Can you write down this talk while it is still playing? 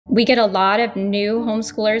We get a lot of new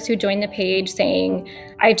homeschoolers who join the page saying,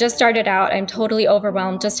 I just started out, I'm totally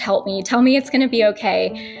overwhelmed, just help me, tell me it's going to be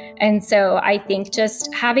okay. And so I think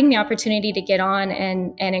just having the opportunity to get on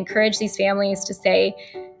and encourage these families to say,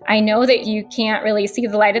 I know that you can't really see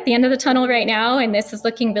the light at the end of the tunnel right now, and this is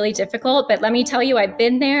looking really difficult, but let me tell you, I've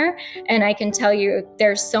been there, and I can tell you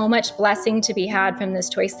there's so much blessing to be had from this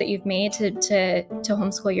choice that you've made to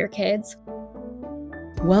homeschool your kids.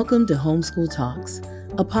 Welcome to Homeschool Talks,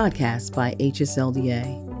 a podcast by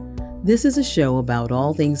HSLDA. This is a show about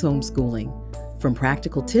all things homeschooling, from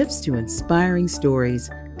practical tips to inspiring stories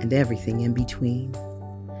and everything in between.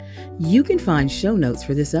 You can find show notes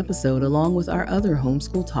for this episode along with our other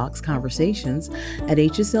Homeschool Talks conversations at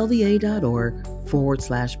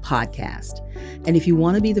hslda.org/podcast. And if you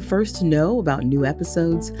want to be the first to know about new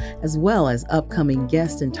episodes as well as upcoming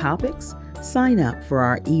guests and topics, sign up for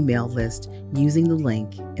our email list using the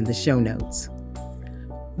link in the show notes.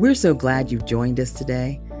 We're so glad you've joined us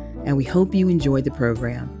today, and we hope you enjoyed the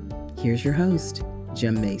program. Here's your host,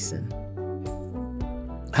 Jim Mason.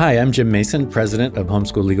 Hi, I'm Jim Mason, President of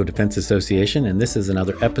Homeschool Legal Defense Association, and this is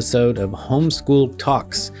another episode of Homeschool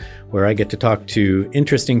Talks, where I get to talk to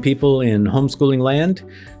interesting people in homeschooling land,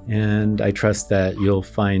 and I trust that you'll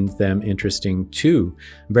find them interesting too.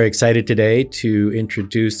 I'm very excited today to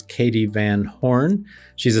introduce Katy Van Horn.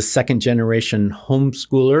 She's a second-generation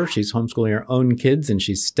homeschooler. She's homeschooling her own kids, and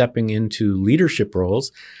she's stepping into leadership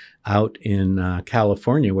roles out in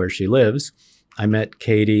California, where she lives. I met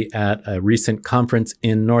Katy at a recent conference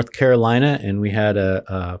in North Carolina, and we had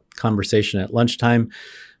a conversation at lunchtime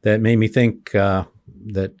that made me think that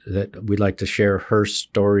we'd like to share her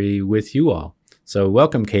story with you all. So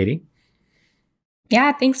welcome, Katy.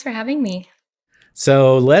 Yeah, thanks for having me.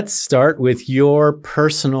 So let's start with your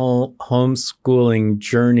personal homeschooling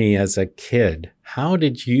journey as a kid. How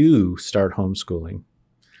did you start homeschooling?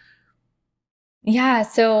 Yeah,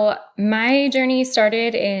 so my journey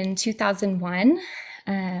started in 2001.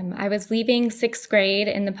 I was leaving sixth grade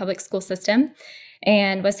in the public school system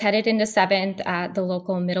and was headed into seventh at the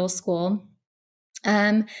local middle school.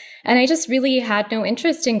 And I just really had no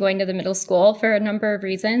interest in going to the middle school for a number of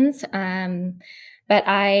reasons. But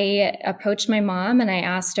I approached my mom and I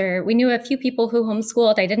asked her, we knew a few people who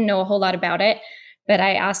homeschooled. I didn't know a whole lot about it. But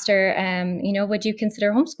I asked her, would you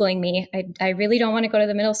consider homeschooling me? I really don't want to go to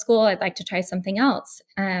the middle school. I'd like to try something else.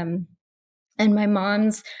 And my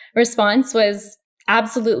mom's response was,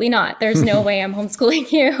 absolutely not. There's no way I'm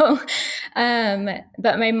homeschooling you.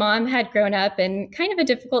 But my mom had grown up in kind of a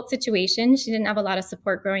difficult situation. She didn't have a lot of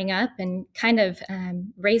support growing up and kind of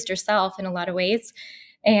raised herself in a lot of ways.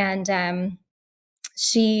 And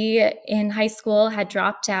she, in high school, had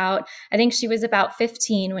dropped out. I think she was about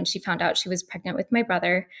 15 when she found out she was pregnant with my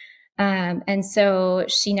brother. And so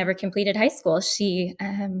she never completed high school. She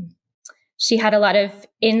had a lot of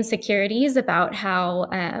insecurities about how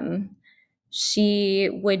she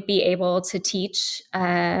would be able to teach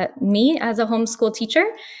me as a homeschool teacher.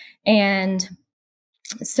 And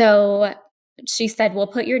so she said, we'll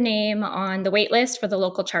put your name on the wait list for the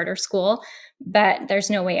local charter school, but there's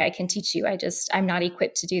no way I can teach you. I'm not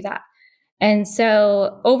equipped to do that. And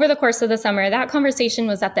so over the course of the summer, that conversation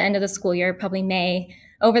was at the end of the school year, probably May.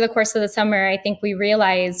 Over the course of the summer, I think we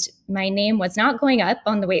realized my name was not going up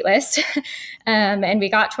on the wait list. And we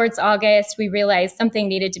got towards August, we realized something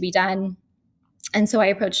needed to be done. And so I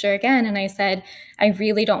approached her again and I said, I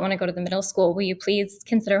really don't want to go to the middle school. Will you please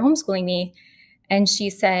consider homeschooling me? And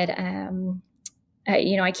she said,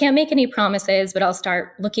 I can't make any promises, but I'll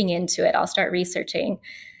start looking into it. I'll start researching.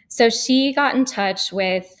 So she got in touch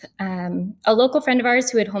with a local friend of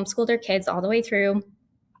ours who had homeschooled her kids all the way through.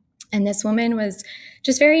 And this woman was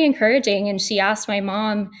just very encouraging. And she asked my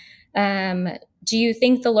mom, do you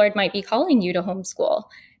think the Lord might be calling you to homeschool?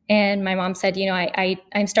 And my mom said,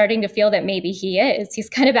 I'm starting to feel that maybe he is. He's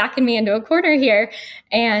kind of backing me into a corner here.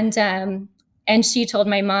 And she told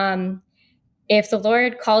my mom, if the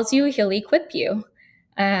Lord calls you, he'll equip you.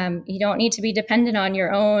 You don't need to be dependent on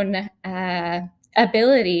your own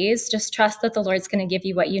abilities. Just trust that the Lord's going to give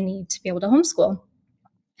you what you need to be able to homeschool.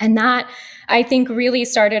 And that, I think, really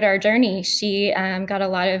started our journey. She got a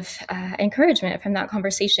lot of encouragement from that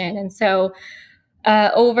conversation. And so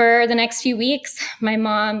over the next few weeks, my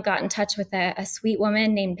mom got in touch with a sweet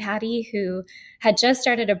woman named Patty who had just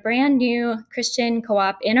started a brand new Christian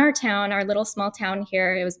co-op in our town, our little small town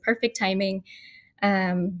here. It was perfect timing.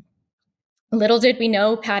 Little did we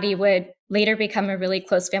know Patty would later become a really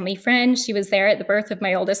close family friend. She was there at the birth of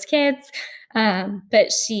my oldest kids,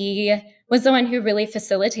 but she was the one who really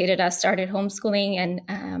facilitated us, started homeschooling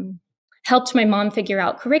and helped my mom figure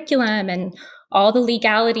out curriculum and all the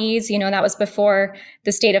legalities. That was before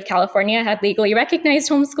the state of California had legally recognized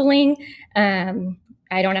homeschooling.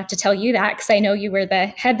 I don't have to tell you that because I know you were the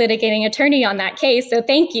head litigating attorney on that case. So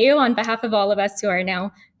thank you on behalf of all of us who are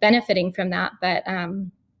now benefiting from that. But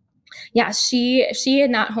she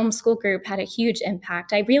and that homeschool group had a huge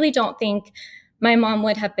impact. I really don't think my mom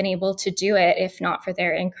would have been able to do it if not for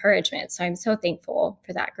their encouragement. So I'm so thankful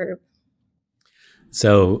for that group.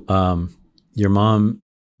 So your mom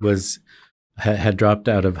had dropped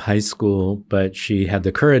out of high school, but she had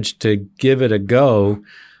the courage to give it a go.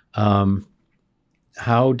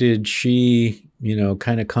 How did she,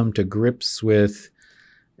 kind of come to grips with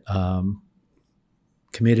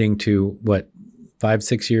committing to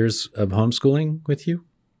 5-6 years of homeschooling with you?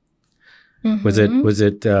 Mm-hmm. Was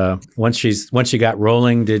it once she got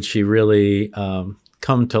rolling, did she really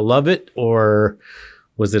come to love it, or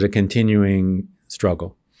was it a continuing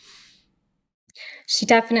struggle? She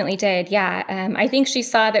definitely did. Yeah. I think she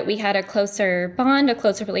saw that we had a closer bond, a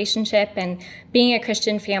closer relationship, and being a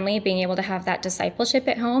Christian family, being able to have that discipleship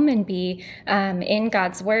at home and be in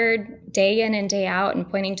God's word day in and day out and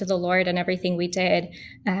pointing to the Lord and everything we did.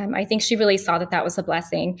 I think she really saw that was a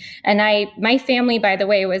blessing. And my family, by the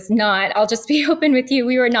way, was not, I'll just be open with you,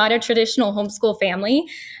 we were not a traditional homeschool family.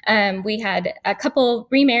 We had a couple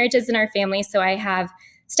remarriages in our family. So I have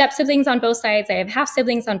step siblings on both sides. I have half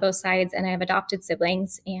siblings on both sides, and I have adopted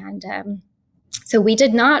siblings. And so we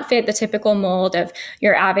did not fit the typical mold of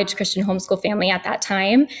your average Christian homeschool family at that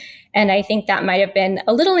time. And I think that might have been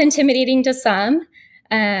a little intimidating to some,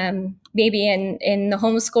 maybe in the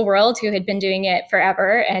homeschool world who had been doing it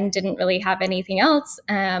forever and didn't really have anything else.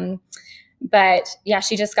 But yeah,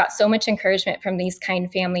 she just got so much encouragement from these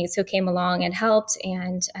kind families who came along and helped.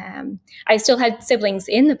 And I still had siblings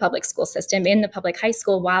in the public school system, in the public high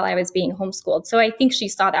school while I was being homeschooled. So I think she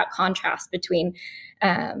saw that contrast between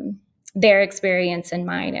their experience and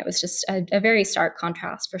mine. It was just a very stark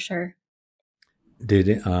contrast for sure. Did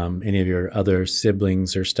any of your other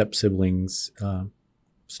siblings or step siblings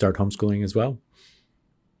start homeschooling as well?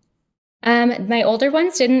 My older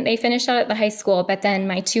ones didn't. They finished out at the high school, but then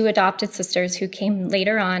my two adopted sisters who came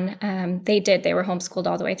later on, they did. They were homeschooled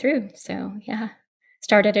all the way through. So yeah,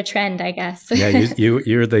 started a trend, I guess. Yeah,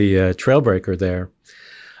 you're the trailbreaker there.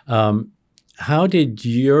 How did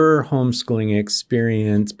your homeschooling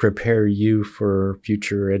experience prepare you for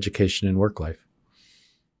future education and work life?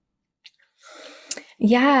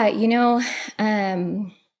 Yeah,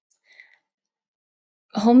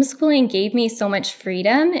 homeschooling gave me so much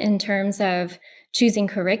freedom in terms of choosing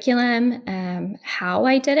curriculum, how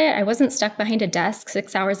I did it. I wasn't stuck behind a desk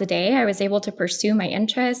 6 hours a day. I was able to pursue my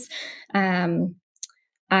interests.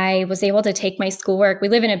 I was able to take my schoolwork. We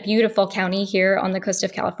live in a beautiful county here on the coast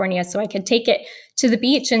of California, so I could take it to the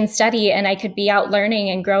beach and study, and I could be out learning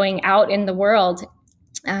and growing out in the world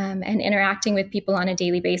and interacting with people on a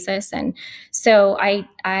daily basis. And so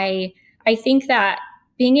I think that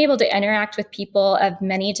being able to interact with people of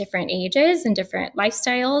many different ages and different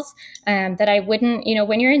lifestyles, that I wouldn't,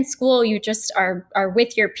 when you're in school, you just are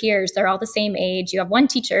with your peers. They're all the same age. You have one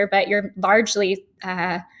teacher, but you're largely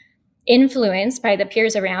influenced by the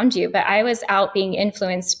peers around you. But I was out being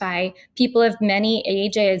influenced by people of many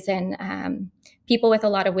ages and people with a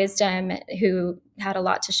lot of wisdom who had a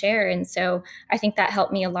lot to share. And so I think that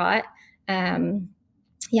helped me a lot. Having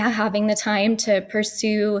the time to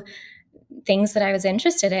pursue things that I was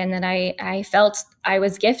interested in, that I felt I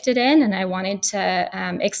was gifted in, and I wanted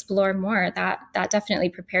to explore more. That definitely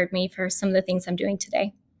prepared me for some of the things I'm doing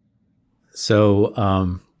today.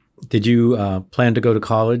 So did you plan to go to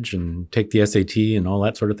college and take the SAT and all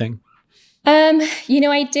that sort of thing?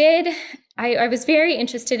 I did. I was very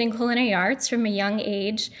interested in culinary arts from a young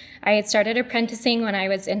age. I had started apprenticing when I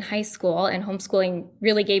was in high school, and homeschooling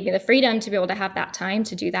really gave me the freedom to be able to have that time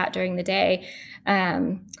to do that during the day.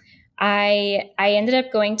 I ended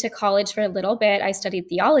up going to college for a little bit. I studied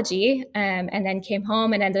theology and then came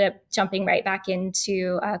home and ended up jumping right back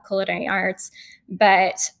into culinary arts.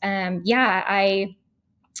 But I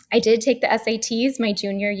did take the SATs my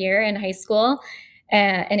junior year in high school.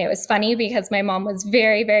 And it was funny because my mom was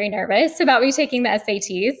very, very nervous about me taking the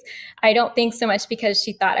SATs. I don't think so much because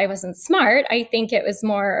she thought I wasn't smart. I think it was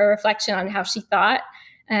more a reflection on how she thought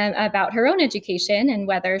about her own education and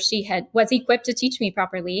whether she was equipped to teach me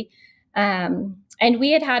properly. And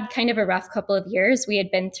we had kind of a rough couple of years. We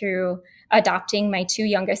had been through adopting my two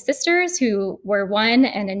youngest sisters, who were 1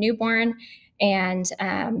 and a newborn. And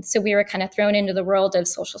so we were kind of thrown into the world of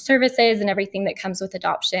social services and everything that comes with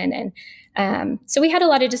adoption. And so we had a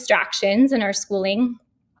lot of distractions in our schooling.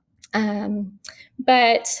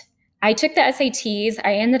 But I took the SATs.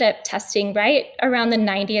 I ended up testing right around the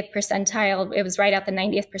 90th percentile. It was right at the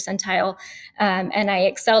 90th percentile. And I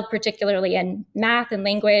excelled particularly in math and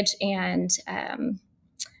language. And,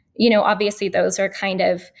 obviously those are kind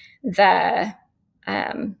of the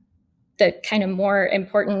kind of more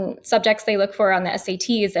important subjects they look for on the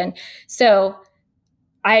SATs. And so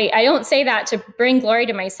I don't say that to bring glory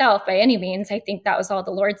to myself by any means. I think that was all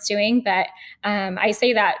the Lord's doing. But I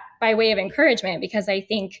say that by way of encouragement, because I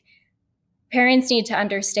think parents need to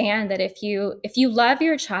understand that if you love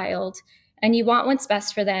your child and you want what's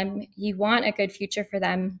best for them, you want a good future for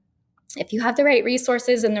them, if you have the right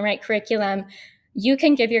resources and the right curriculum, you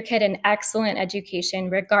can give your kid an excellent education,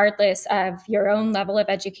 regardless of your own level of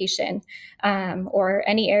education or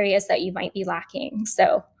any areas that you might be lacking.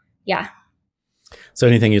 So, yeah. So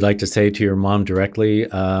anything you'd like to say to your mom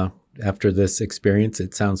directly after this experience?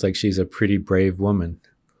 It sounds like she's a pretty brave woman.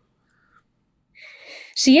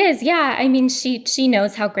 She is, yeah. I mean, she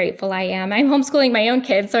knows how grateful I am. I'm homeschooling my own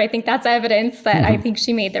kids, so I think that's evidence that I think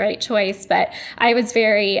she made the right choice. But I was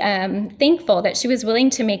very thankful that she was willing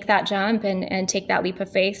to make that jump and take that leap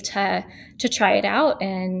of faith to try it out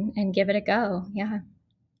and give it a go. Yeah.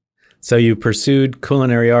 So you pursued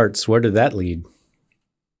culinary arts. Where did that lead?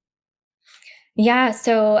 Yeah,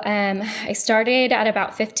 so I started at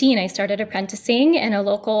about 15. I started apprenticing in a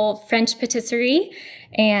local French patisserie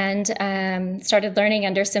and started learning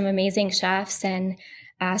under some amazing chefs. And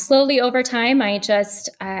slowly over time,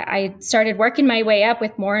 I started working my way up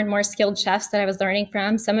with more and more skilled chefs that I was learning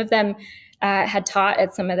from. Some of them had taught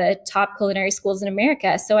at some of the top culinary schools in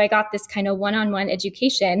America. So I got this kind of one-on-one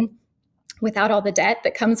education without all the debt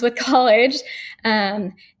that comes with college.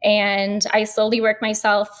 And I slowly worked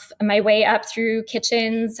my way up through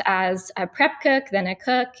kitchens as a prep cook, then a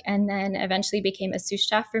cook, and then eventually became a sous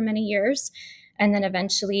chef for many years. And then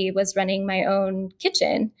eventually was running my own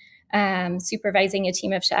kitchen, supervising a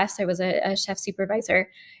team of chefs. I was a chef supervisor.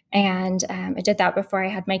 And I did that before I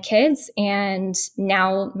had my kids. And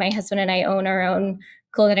now my husband and I own our own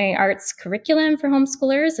culinary arts curriculum for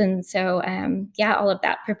homeschoolers. And so, all of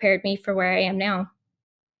that prepared me for where I am now.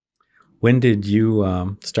 When did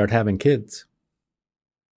you start having kids?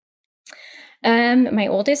 My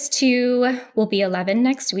oldest two will be 11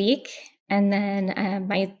 next week. And then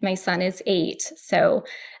my son is 8. So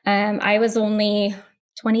I was only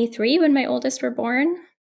 23 when my oldest were born.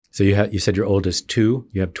 So you said your oldest 2,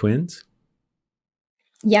 you have twins?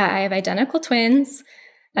 Yeah, I have identical twins.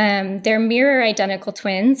 They're mirror identical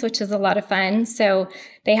twins, which is a lot of fun. So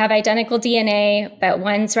they have identical DNA, but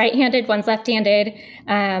one's right-handed, one's left-handed.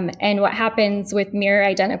 And what happens with mirror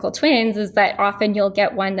identical twins is that often you'll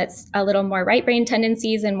get one that's a little more right brain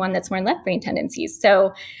tendencies and one that's more left brain tendencies.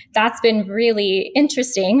 So that's been really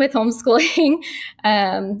interesting with homeschooling,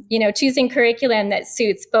 choosing curriculum that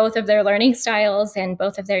suits both of their learning styles and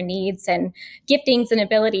both of their needs and giftings and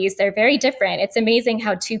abilities. They're very different. It's amazing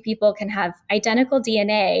how two people can have identical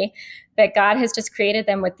DNA, but God has just created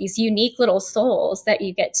them with these unique little souls that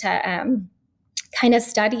you get to kind of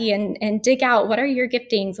study and dig out. What are your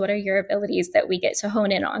giftings? What are your abilities that we get to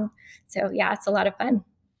hone in on? So yeah, it's a lot of fun.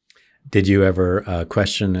 Did you ever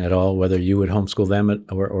question at all whether you would homeschool them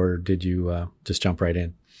or did you just jump right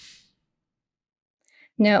in?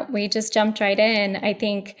 No, we just jumped right in. I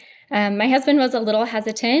think my husband was a little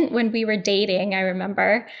hesitant when we were dating, I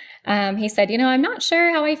remember. He said, I'm not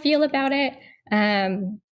sure how I feel about it.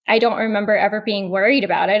 I don't remember ever being worried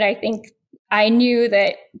about it. I think I knew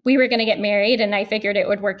that we were going to get married and I figured it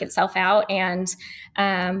would work itself out. And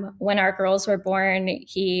when our girls were born,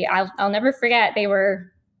 I'll never forget, they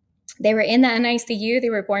were in the NICU. They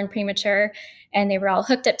were born premature and they were all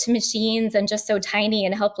hooked up to machines and just so tiny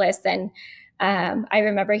and helpless. And I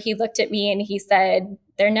remember he looked at me and he said,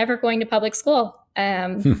 they're never going to public school.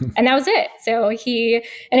 And that was it. So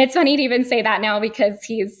and it's funny to even say that now because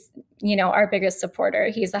he's, our biggest supporter.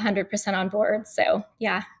 He's 100% on board. So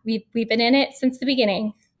yeah, we've been in it since the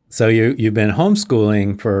beginning. So you've been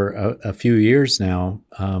homeschooling for a few years now.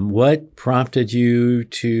 What prompted you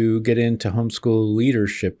to get into homeschool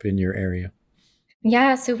leadership in your area?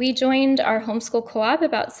 Yeah, so we joined our homeschool co-op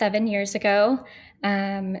about 7 years ago.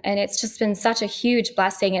 And it's just been such a huge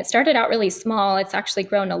blessing. It started out really small. It's actually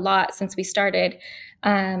grown a lot since we started.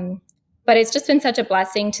 But it's just been such a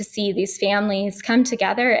blessing to see these families come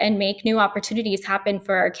together and make new opportunities happen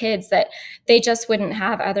for our kids that they just wouldn't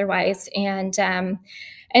have otherwise. And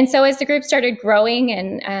so as the group started growing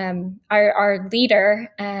and our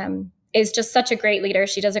leader is just such a great leader.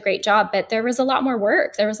 She does a great job, but there was a lot more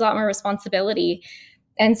work. There was a lot more responsibility.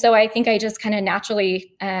 And so I think I just kind of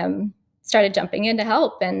naturally started jumping in to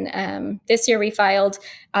help. And this year we filed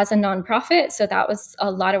as a nonprofit. So that was a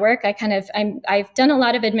lot of work. I've done a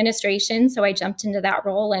lot of administration. So I jumped into that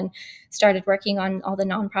role and started working on all the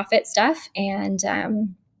nonprofit stuff. And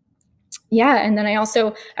and then I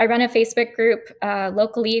run a Facebook group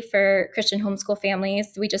locally for Christian homeschool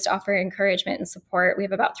families. We just offer encouragement and support. We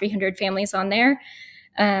have about 300 families on there.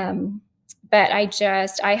 But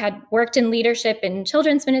I had worked in leadership in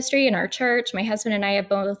children's ministry in our church. My husband and I have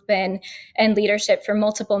both been in leadership for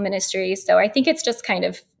multiple ministries. So I think it's just kind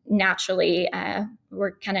of naturally,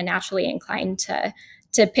 we're kind of naturally inclined to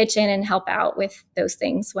pitch in and help out with those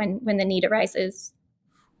things when the need arises.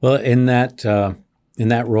 Well, in that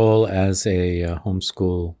role as a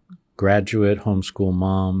homeschool graduate, homeschool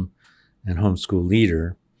mom, and homeschool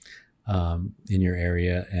leader in your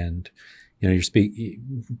area, and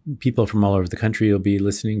people from all over the country will be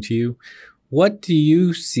listening to you. What do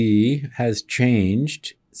you see has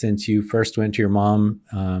changed since you first went to your mom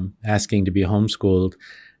asking to be homeschooled,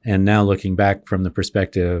 and now looking back from the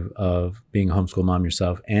perspective of being a homeschool mom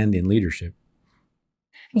yourself and in leadership?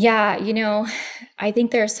 Yeah, I think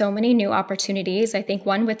there are so many new opportunities. I think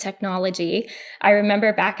one with technology. I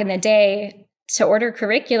remember back in the day, to order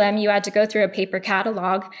curriculum, you had to go through a paper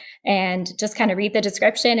catalog and just kind of read the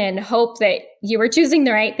description and hope that you were choosing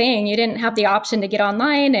the right thing. You didn't have the option to get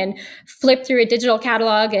online and flip through a digital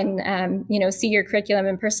catalog and, see your curriculum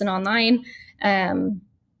in person online.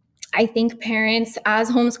 I think parents, as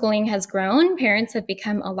homeschooling has grown, parents have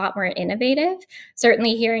become a lot more innovative.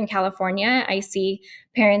 Certainly here in California, I see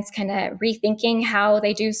parents kind of rethinking how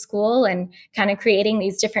they do school and kind of creating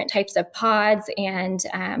these different types of pods and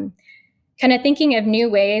kind of thinking of new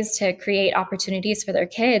ways to create opportunities for their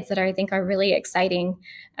kids that I think are really exciting.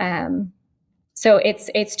 So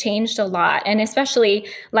it's changed a lot. And especially,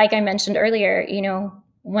 like I mentioned earlier,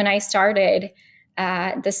 when I started,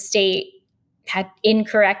 the state had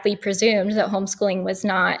incorrectly presumed that homeschooling was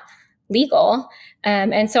not legal.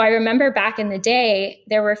 And so I remember back in the day,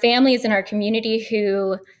 there were families in our community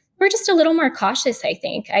who were just a little more cautious, I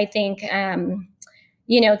think.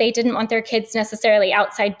 They didn't want their kids necessarily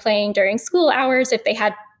outside playing during school hours if they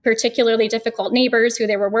had particularly difficult neighbors who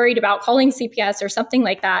they were worried about calling CPS or something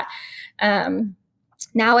like that.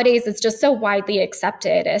 Nowadays, it's just so widely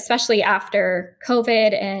accepted, especially after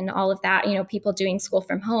COVID and all of that, people doing school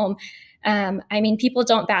from home. People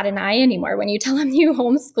don't bat an eye anymore when you tell them you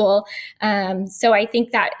homeschool. So I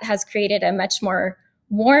think that has created a much more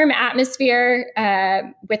warm atmosphere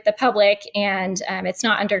with the public, and it's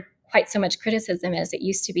not under quite so much criticism as it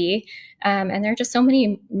used to be. And there are just so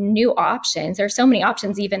many new options. There are so many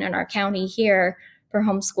options even in our county here for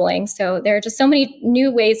homeschooling. So there are just so many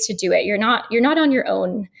new ways to do it. You're not on your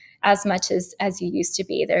own as much as you used to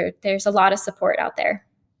be. There's a lot of support out there.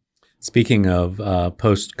 Speaking of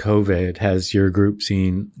post-COVID, has your group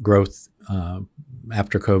seen growth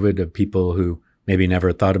after COVID of people who maybe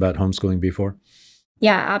never thought about homeschooling before?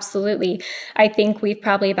 Yeah, absolutely. I think we've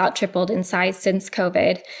probably about tripled in size since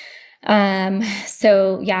COVID.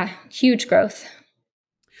 Huge growth.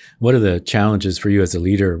 What are the challenges for you as a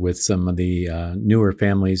leader with some of the newer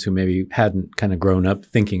families who maybe hadn't kind of grown up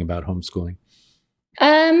thinking about homeschooling?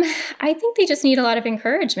 I think they just need a lot of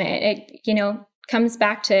encouragement. It, comes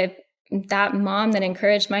back to that mom that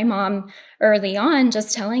encouraged my mom early on,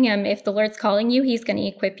 just telling him, if the Lord's calling you, he's going to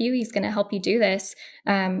equip you. He's going to help you do this.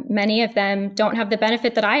 Many of them don't have the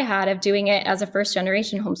benefit that I had of doing it as a first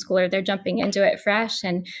generation homeschooler. They're jumping into it fresh,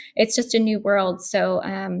 and it's just a new world. So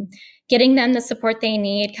getting them the support they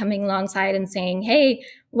need, coming alongside and saying, hey,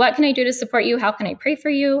 what can I do to support you? How can I pray for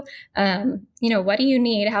you? What do you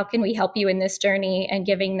need? How can we help you in this journey? And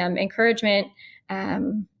giving them encouragement.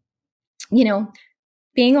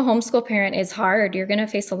 Being a homeschool parent is hard. You're going to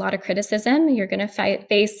face a lot of criticism. You're going to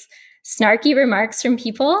face snarky remarks from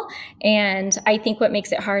people. And I think what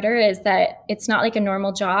makes it harder is that it's not like a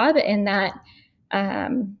normal job, in that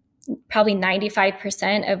probably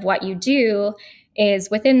 95% of what you do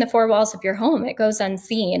is within the four walls of your home. It goes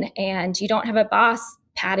unseen, and you don't have a boss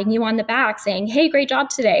patting you on the back saying, hey, great job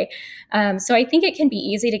today. So I think it can be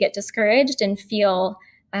easy to get discouraged and feel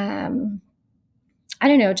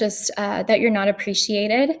that you're not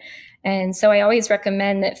appreciated. And so I always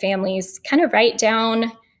recommend that families kind of write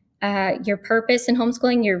down your purpose in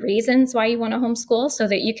homeschooling, your reasons why you want to homeschool, so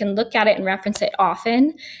that you can look at it and reference it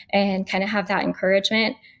often and kind of have that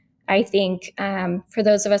encouragement. I think for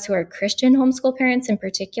those of us who are Christian homeschool parents in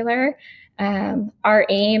particular, our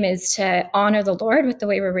aim is to honor the Lord with the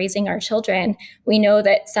way we're raising our children. We know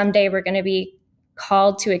that someday we're going to be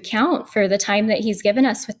called to account for the time that he's given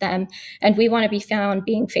us with them. And we want to be found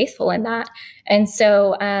being faithful in that. And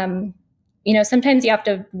so sometimes you have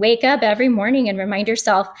to wake up every morning and remind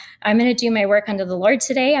yourself, I'm going to do my work unto the Lord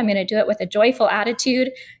today. I'm going to do it with a joyful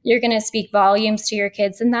attitude. You're going to speak volumes to your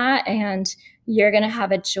kids in that, and you're going to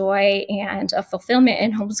have a joy and a fulfillment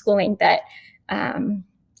in homeschooling that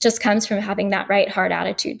just comes from having that right heart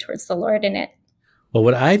attitude towards the Lord in it. Well,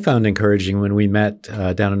 what I found encouraging when we met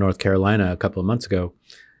down in North Carolina a couple of months ago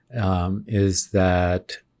is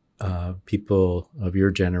that people of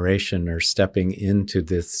your generation are stepping into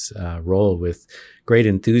this role with great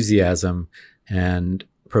enthusiasm and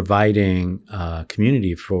providing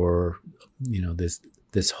community for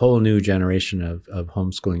this whole new generation of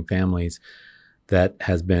homeschooling families that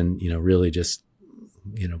has been really just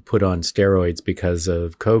put on steroids because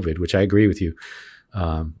of COVID, which I agree with you.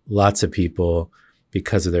 Lots of people,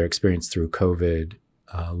 because of their experience through COVID,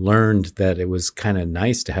 learned that it was kind of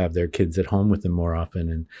nice to have their kids at home with them more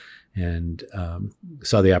often, and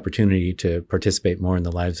saw the opportunity to participate more in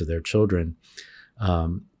the lives of their children.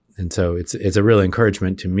 And so it's a real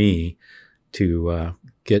encouragement to me to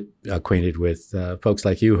get acquainted with folks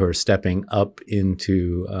like you who are stepping up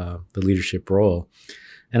into the leadership role.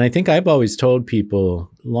 And I think I've always told people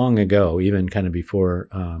long ago, even kind of before,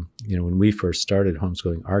 when we first started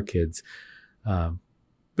homeschooling our kids,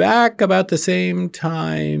 back about the same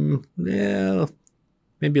time,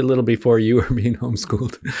 maybe a little before you were being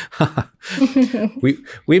homeschooled.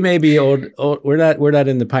 we may be old. We're not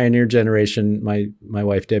in the pioneer generation, my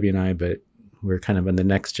wife Debbie and I, but we're kind of in the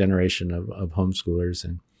next generation of homeschoolers.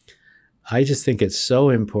 And I just think it's so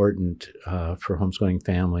important for homeschooling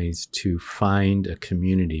families to find a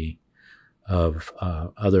community of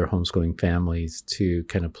other homeschooling families to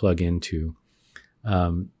kind of plug into.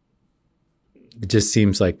 It just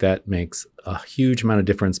seems like that makes a huge amount of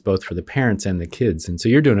difference both for the parents and the kids. And so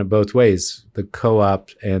you're doing it both ways, the co-op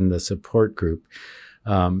and the support group.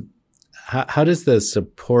 How does the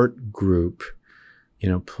support group,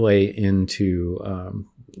 play into,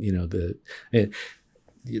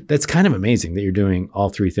 that's kind of amazing that you're doing all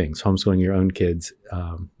three things, homeschooling your own kids,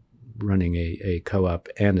 running a co-op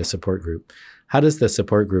and a support group. How does the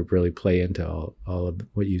support group really play into all of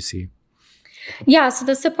what you see? Yeah, so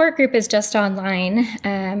the support group is just online.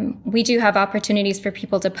 We do have opportunities for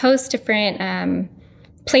people to post different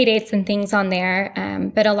play dates and things on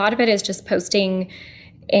there, but a lot of it is just posting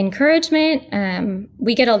encouragement.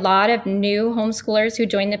 We get a lot of new homeschoolers who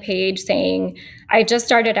join the page saying, I just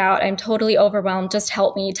started out, I'm totally overwhelmed, just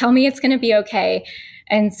help me, tell me it's going to be okay.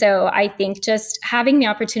 And so I think just having the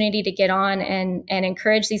opportunity to get on and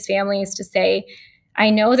encourage these families to say, I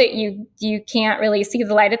know that you can't really see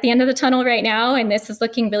the light at the end of the tunnel right now, and this is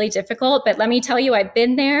looking really difficult, but let me tell you, I've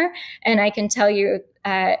been there, and I can tell you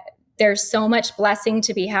there's so much blessing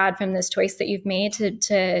to be had from this choice that you've made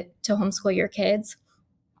to homeschool your kids.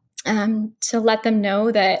 To let them know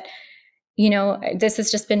that, this has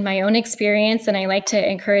just been my own experience, and I like to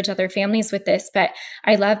encourage other families with this, but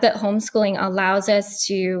I love that homeschooling allows us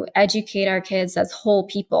to educate our kids as whole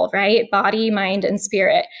people, right? Body, mind, and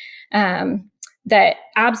spirit. That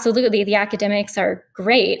absolutely the academics are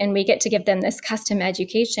great and we get to give them this custom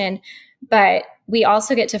education, but we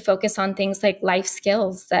also get to focus on things like life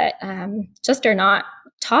skills that just are not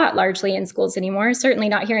taught largely in schools anymore, certainly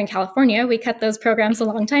not here in California. We cut those programs a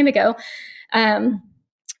long time ago.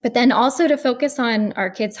 But then also to focus on our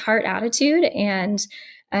kids' heart attitude and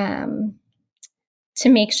to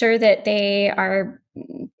make sure that they are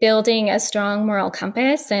building a strong moral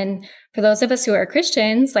compass. And for those of us who are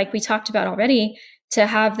Christians, like we talked about already, to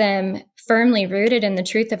have them firmly rooted in the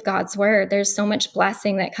truth of God's word. There's so much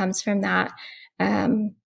blessing that comes from that.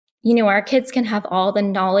 Our kids can have all the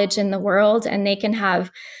knowledge in the world and they can have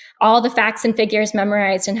all the facts and figures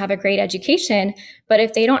memorized and have a great education. But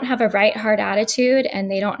if they don't have a right heart attitude and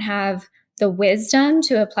they don't have the wisdom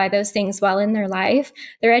to apply those things well in their life,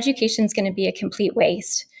 their education is going to be a complete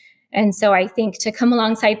waste. And so I think to come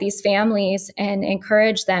alongside these families and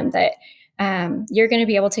encourage them that you're going to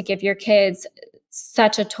be able to give your kids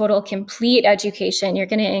such a total, complete education. You're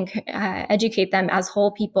going to educate them as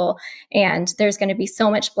whole people, and there's going to be so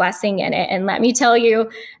much blessing in it. And let me tell you,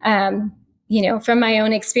 from my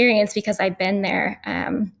own experience, because I've been there,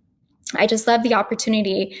 I just love the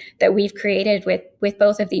opportunity that we've created with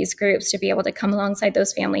both of these groups to be able to come alongside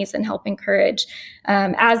those families and help encourage,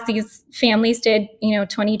 as these families did,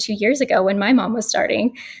 22 years ago when my mom was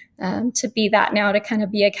starting, to be that now, to kind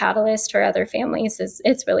of be a catalyst for other families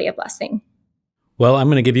it's really a blessing. Well, I'm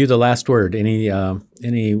going to give you the last word.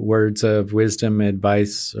 Any words of wisdom,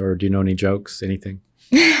 advice, or do you know any jokes, anything?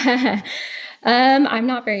 I'm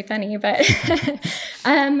not very funny, but,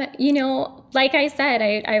 like I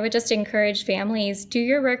said, I would just encourage families, do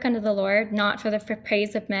your work unto the Lord, not for the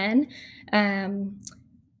praise of men.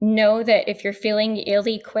 Know that if you're feeling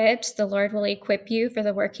ill-equipped, the Lord will equip you for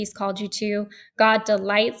the work He's called you to. God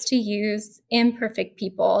delights to use imperfect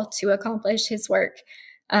people to accomplish His work.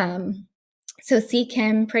 So seek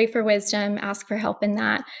Him, pray for wisdom, ask for help in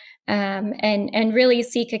that. And really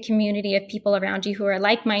seek a community of people around you who are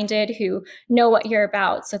like-minded, who know what you're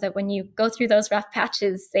about, so that when you go through those rough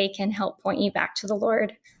patches, they can help point you back to the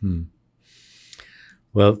Lord.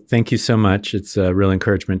 Well, thank you so much. It's a real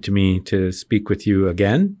encouragement to me to speak with you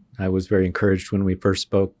again. I was very encouraged when we first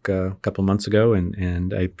spoke a couple months ago,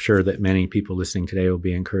 and I'm sure that many people listening today will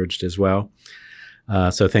be encouraged as well.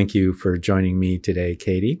 So thank you for joining me today,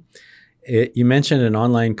 Katy. You mentioned an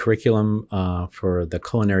online curriculum for the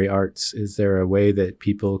culinary arts. Is there a way that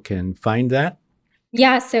people can find that?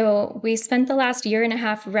 Yeah, so we spent the last year and a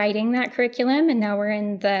half writing that curriculum, and now we're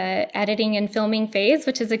in the editing and filming phase,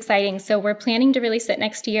 which is exciting. So we're planning to release it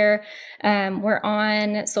next year. We're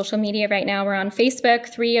on social media right now. We're on Facebook,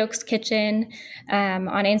 3 Oaks Kitchen.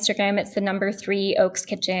 On Instagram, it's the number 3 Oaks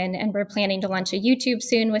Kitchen. And we're planning to launch a YouTube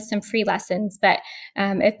soon with some free lessons. But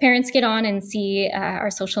if parents get on and see our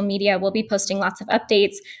social media, we'll be posting lots of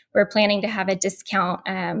updates. We're planning to have a discount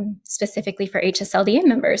specifically for HSLDA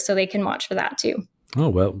members, so they can watch for that too. Oh,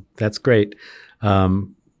 well, that's great.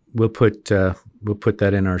 We'll put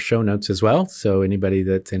that in our show notes as well, so anybody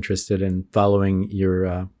that's interested in following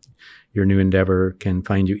your new endeavor can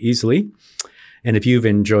find you easily. And if you've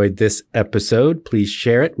enjoyed this episode, please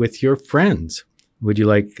share it with your friends. Would you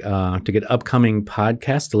like to get upcoming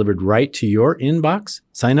podcasts delivered right to your inbox?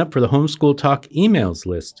 Sign up for the Homeschool Talk emails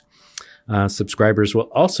list. Subscribers will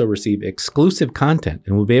also receive exclusive content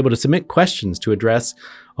and will be able to submit questions to address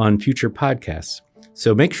on future podcasts.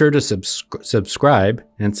 So make sure to subscribe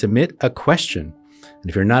and submit a question. And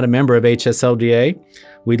if you're not a member of HSLDA,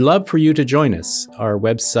 we'd love for you to join us. Our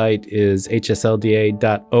website is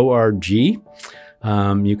hslda.org. You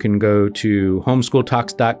can go to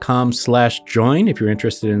homeschooltalks.com/join if you're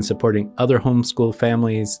interested in supporting other homeschool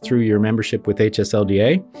families through your membership with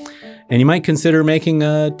HSLDA. And you might consider making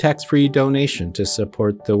a tax-free donation to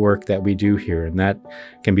support the work that we do here. And that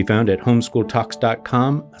can be found at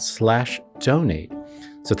homeschooltalks.com/donate.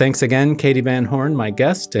 So thanks again, Katy Van Horn, my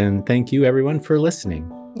guest, and thank you everyone for listening.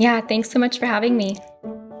 Yeah, thanks so much for having me.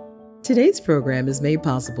 Today's program is made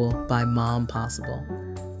possible by Mom Possible.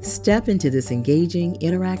 Step into this engaging,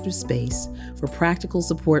 interactive space for practical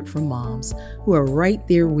support from moms who are right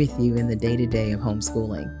there with you in the day-to-day of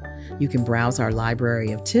homeschooling. You can browse our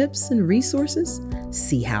library of tips and resources,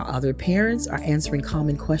 see how other parents are answering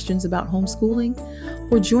common questions about homeschooling,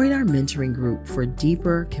 or join our mentoring group for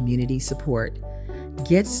deeper community support.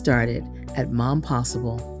 Get started at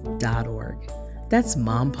mompossible.org. That's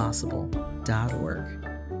mompossible.org.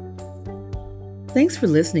 Thanks for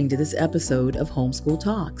listening to this episode of Homeschool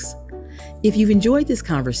Talks. If you've enjoyed this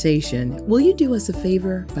conversation, will you do us a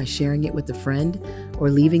favor by sharing it with a friend or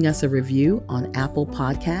leaving us a review on Apple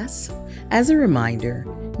Podcasts? As a reminder,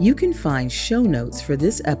 you can find show notes for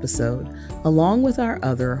this episode along with our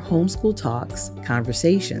other Homeschool Talks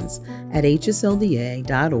conversations at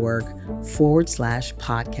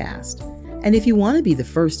hslda.org/podcast. And if you want to be the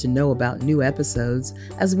first to know about new episodes,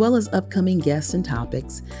 as well as upcoming guests and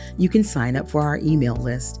topics, you can sign up for our email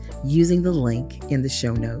list using the link in the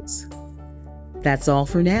show notes. That's all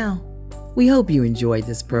for now. We hope you enjoyed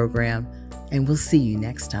this program, and we'll see you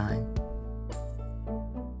next time.